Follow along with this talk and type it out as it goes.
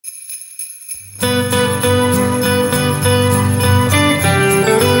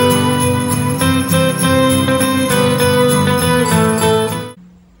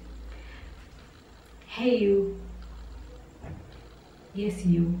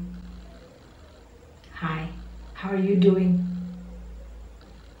Hi, how are you doing?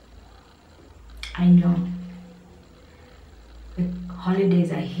 I know the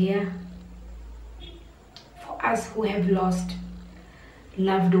holidays are here. For us who have lost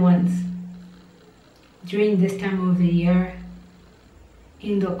loved ones during this time of the year,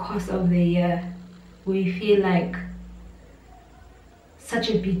 in the course of the year, we feel like such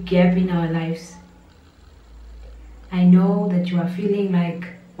a big gap in our lives. I know that you are feeling like,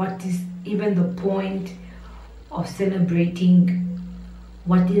 what is even the point of celebrating?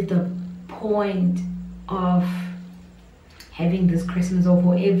 What is the point of having this Christmas or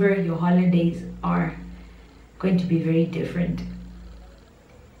whatever your holidays are going to be very different?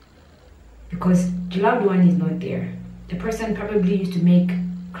 Because the loved one is not there. The person probably used to make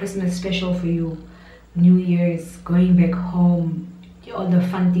Christmas special for you, New Year's, going back home, all the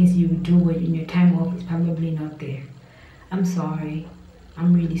fun things you do in your time off is probably not there. I'm sorry.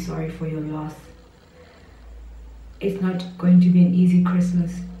 I'm really sorry for your loss. It's not going to be an easy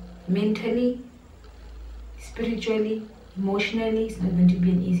Christmas. Mentally, spiritually, emotionally, it's not going to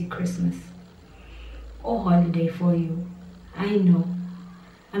be an easy Christmas or holiday for you. I know.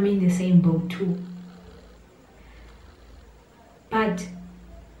 I'm in the same boat too. But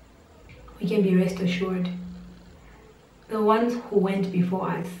we can be rest assured, the ones who went before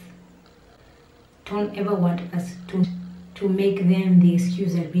us don't ever want us to make them the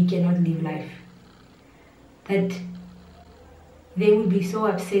excuse that we cannot live life. That they would be so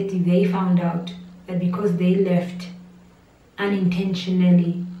upset if they found out that because they left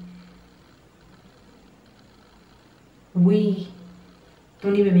unintentionally, we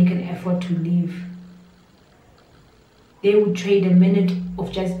don't even make an effort to leave. They would trade a minute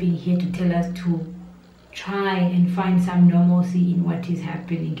of just being here to tell us to try and find some normalcy in what is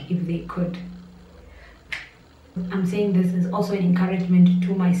happening if they could. I'm saying this is also an encouragement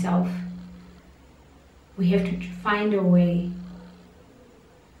to myself. We have to find a way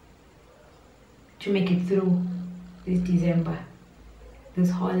to make it through this December, these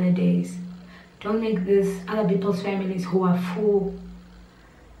holidays. Don't make this other people's families who are full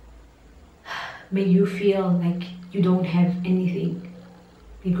make you feel like you don't have anything.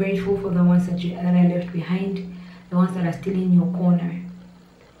 Be grateful for the ones that are left behind, the ones that are still in your corner.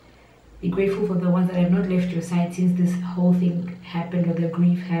 Be grateful for the ones that have not left your side since this whole thing happened, or the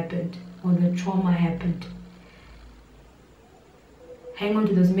grief happened, or the trauma happened. Hang on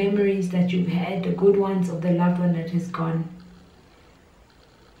to those memories that you've had, the good ones of the loved one that is gone.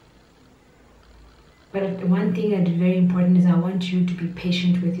 But the one thing that is very important is I want you to be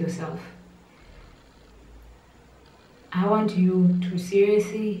patient with yourself. I want you to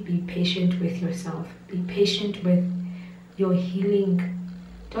seriously be patient with yourself. Be patient with your healing.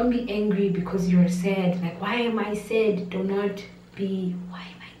 Don't be angry because you're sad. Like, why am I sad? Do not be, why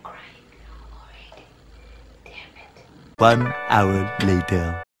am I crying already? Damn it. 1 hour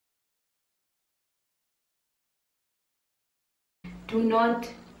later. Do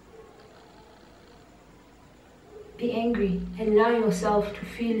not be angry. Allow yourself to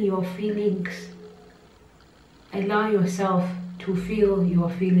feel your feelings. Allow yourself to feel your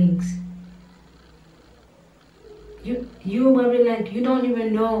feelings. You will be like, you don't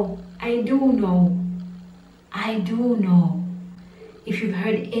even know. I do know. I do know. If you've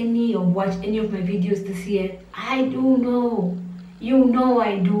heard any or watched any of my videos this year, I do know. You know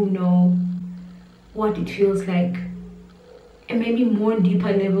I do know what it feels like. And maybe more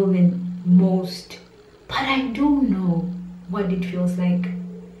deeper level than most. But I do know what it feels like.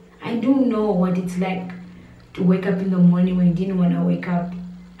 I do know what it's like to wake up in the morning when you didn't want to wake up.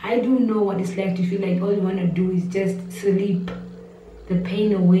 I do know what it's like to feel like all you want to do is just sleep the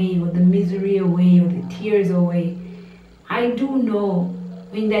pain away, or the misery away, or the tears away. I do know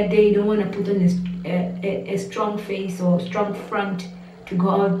when that day you don't want to put on a strong face or strong front to go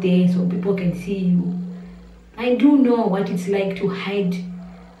out there so people can see you. I do know what it's like to hide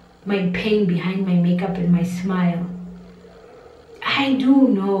my pain behind my makeup and my smile. I do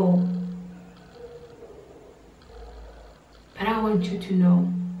know. But I want you to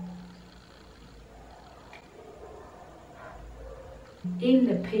know, in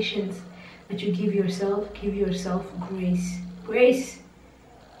the patience that you give yourself grace. Grace.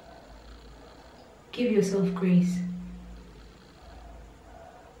 Give yourself grace.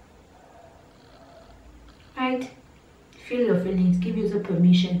 Right? Feel your feelings. Give yourself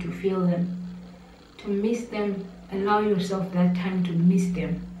permission to feel them, to miss them. Allow yourself that time to miss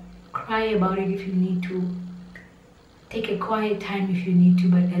them. Cry about it if you need to. Take a quiet time if you need to,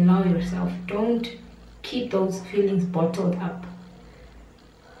 but allow yourself. Don't keep those feelings bottled up.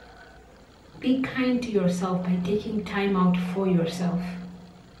 Be kind to yourself by taking time out for yourself.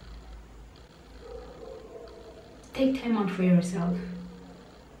 Take time out for yourself.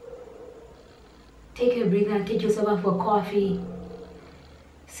 Take a breather and take yourself out for coffee.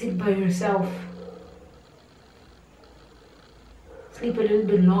 Sit by yourself. Sleep a little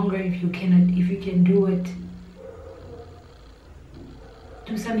bit longer if you can do it.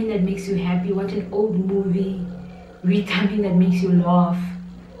 Do something that makes you happy. Watch an old movie. Read something that makes you laugh.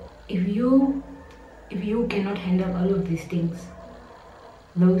 If you cannot handle all of these things,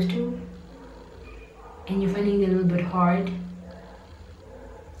 those two, and you're finding it a little bit hard,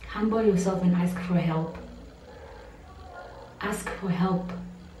 humble yourself and ask for help. Ask for help.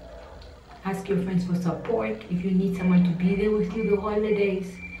 Ask your friends for support. If you need someone to be there with you the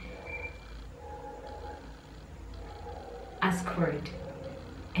holidays, ask for it.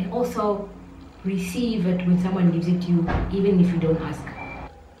 And also receive it when someone gives it to you, even if you don't ask.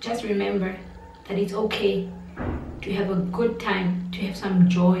 Just remember that it's okay to have a good time, to have some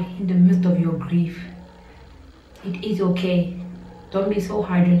joy in the midst of your grief. It is okay. Don't be so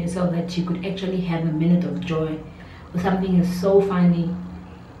hard on yourself that you could actually have a minute of joy, or something is so funny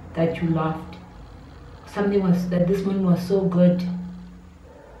that you laughed. That this one was so good.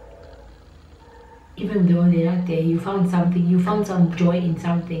 Even though they're not there, you found something, you found some joy in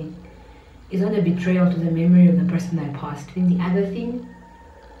something. It's not a betrayal to the memory of the person that passed. And the other thing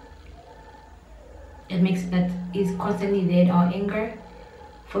that is constantly there, our anger,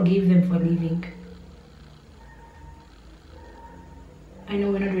 forgive them for leaving. I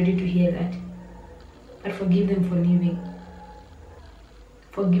know we're not ready to hear that, but forgive them for leaving.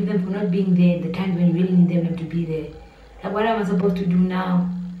 Forgive them for not being there at the times when you really need them to be there. Like, what am I supposed to do now?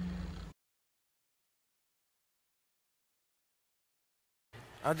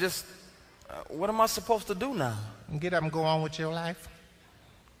 What am I supposed to do now? Get up and go on with your life.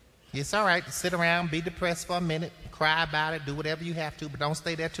 It's all right to sit around, be depressed for a minute, cry about it, do whatever you have to, but don't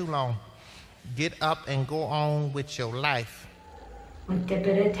stay there too long. Get up and go on with your life. One step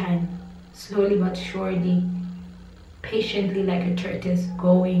at a time, slowly but surely, patiently like a tortoise,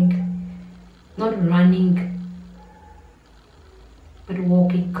 going, not running, but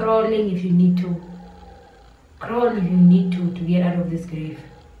walking, crawling if you need to. Crawl if you need to get out of this grief.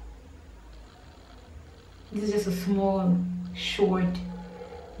 This is just a small, short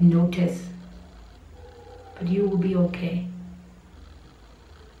notice, but you will be okay.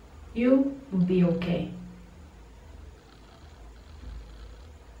 You will be okay.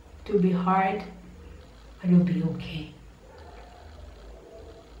 It will be hard, but you'll be okay.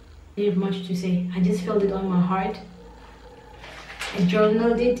 I have much to say. I just felt it on my heart. I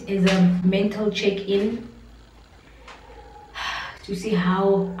journaled it as a mental check-in to see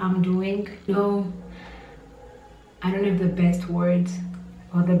how I'm doing. No, I don't have the best words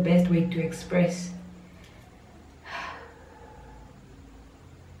or the best way to express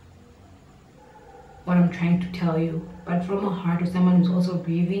what I'm trying to tell you, but from a heart of someone who's also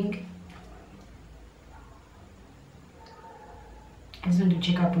grieving, I just want to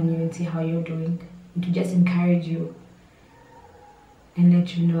check up on you and see how you're doing, and to just encourage you and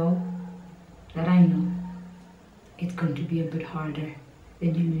let you know that I know it's going to be a bit harder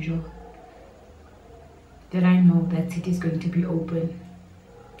than usual. That I know that city is going to be open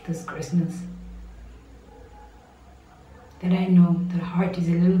this Christmas. That I know that heart is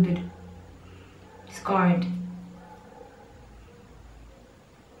a little bit scarred.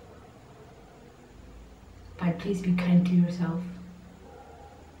 But please be kind to yourself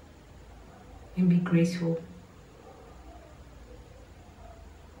and be graceful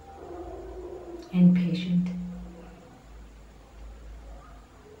and patient.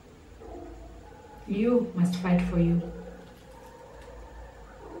 You must fight for you.